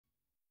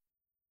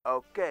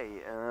Okay,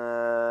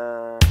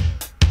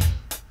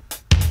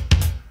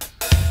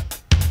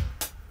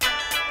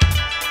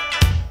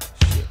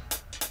 shit.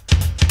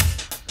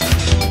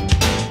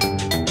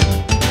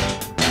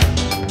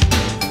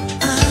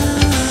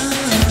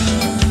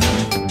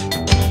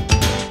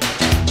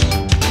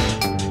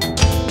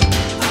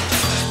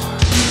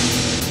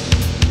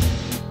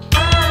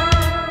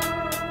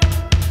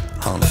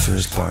 On the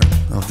first part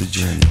of the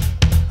journey,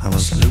 I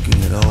was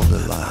looking at all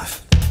the life.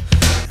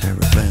 There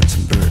were plants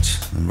and birds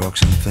and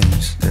rocks and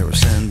things. There were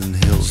sand and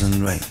hills and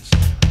rains.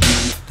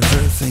 The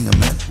first thing I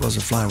met was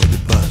a fly with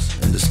a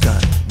buzz in the sky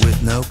with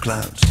no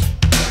clouds.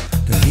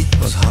 The heat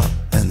was hot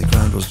and the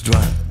ground was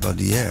dry, but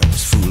the air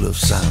was full of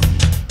sound.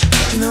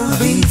 You know, I've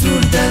been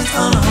through the desert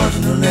on a horse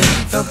and no name.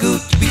 Felt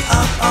good to be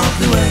out of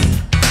the rain.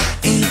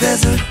 In the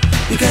desert,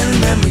 you can't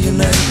remember your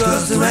name,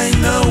 cause there ain't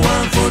no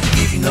one for to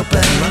give you no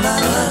pain. La, la,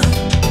 la.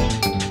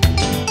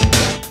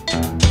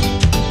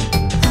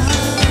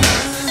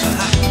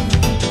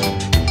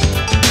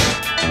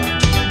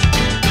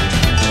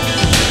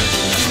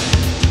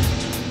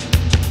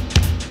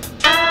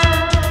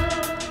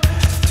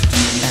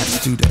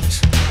 After 2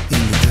 days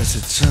in the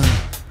desert sun,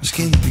 my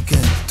skin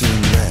began to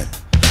turn red.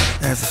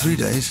 After 3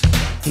 days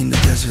in the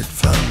desert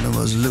fun, I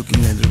was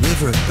looking at the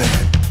river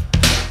bed.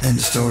 And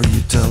the story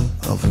you tell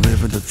of a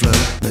river that flowed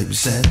made me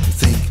sad to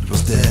think it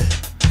was dead.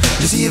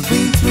 You see, I've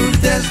been through the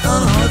desert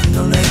on a horse with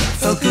no name.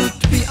 Felt good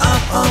to be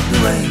out of the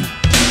rain.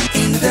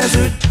 In the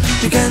desert,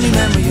 you can't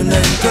remember your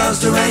name,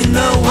 cause there ain't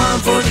no one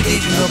for to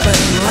give you no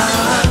pain. La,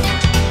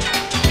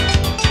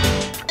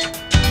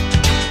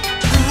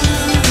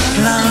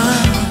 la, la, la.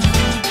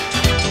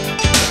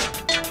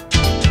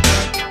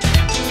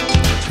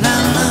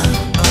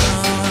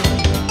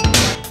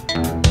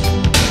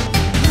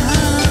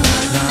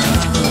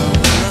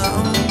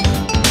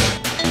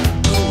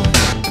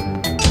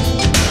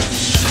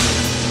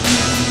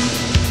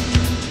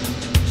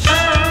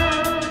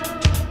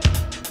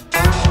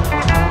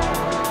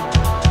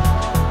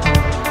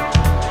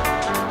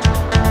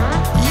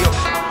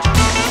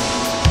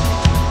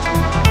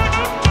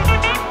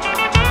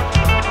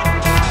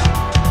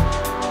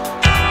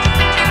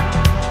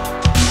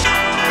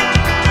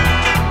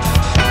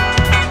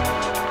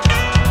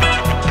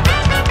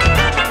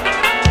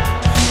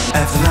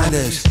 After 9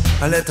 days,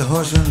 I let the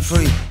horse run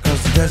free,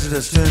 cause the desert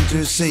has turned to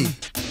a sea.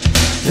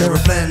 There were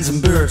plants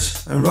and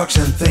birds and rocks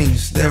and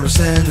things. There were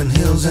sand and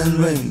hills and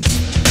rings.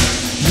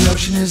 The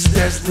ocean is a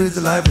desert with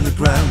the life on the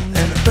ground,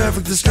 and the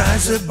perfect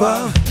skies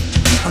above.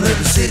 Under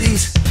the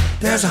cities,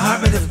 there's a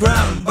heart made of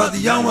ground, but the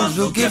young ones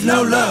will give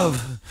no love.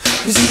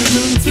 You see, you're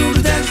moving through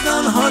the desert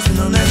on a horse with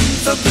no name.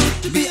 So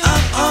good to be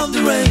out of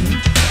the rain.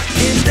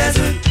 In the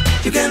desert,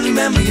 you can't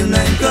remember your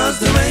name, cause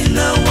there ain't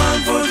no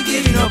one for to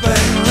give you no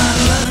pain. La,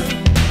 la, la.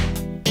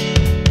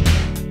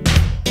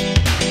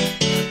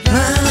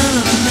 La, la,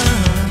 la.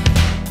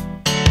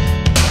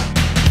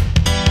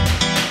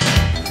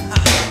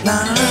 La,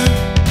 la,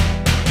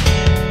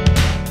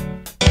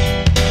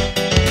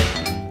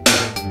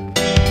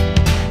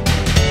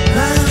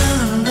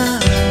 la.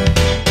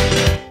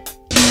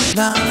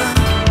 La, la.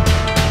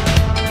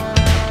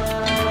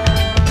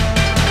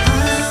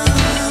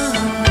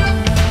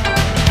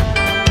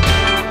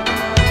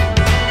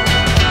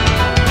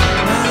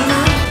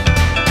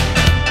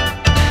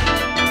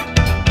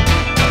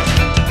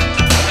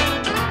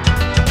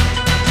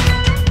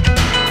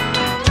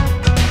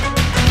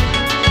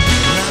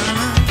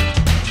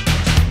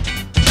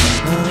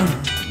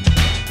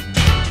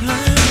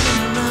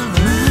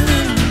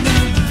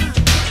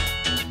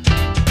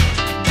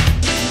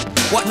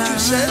 What you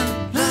said?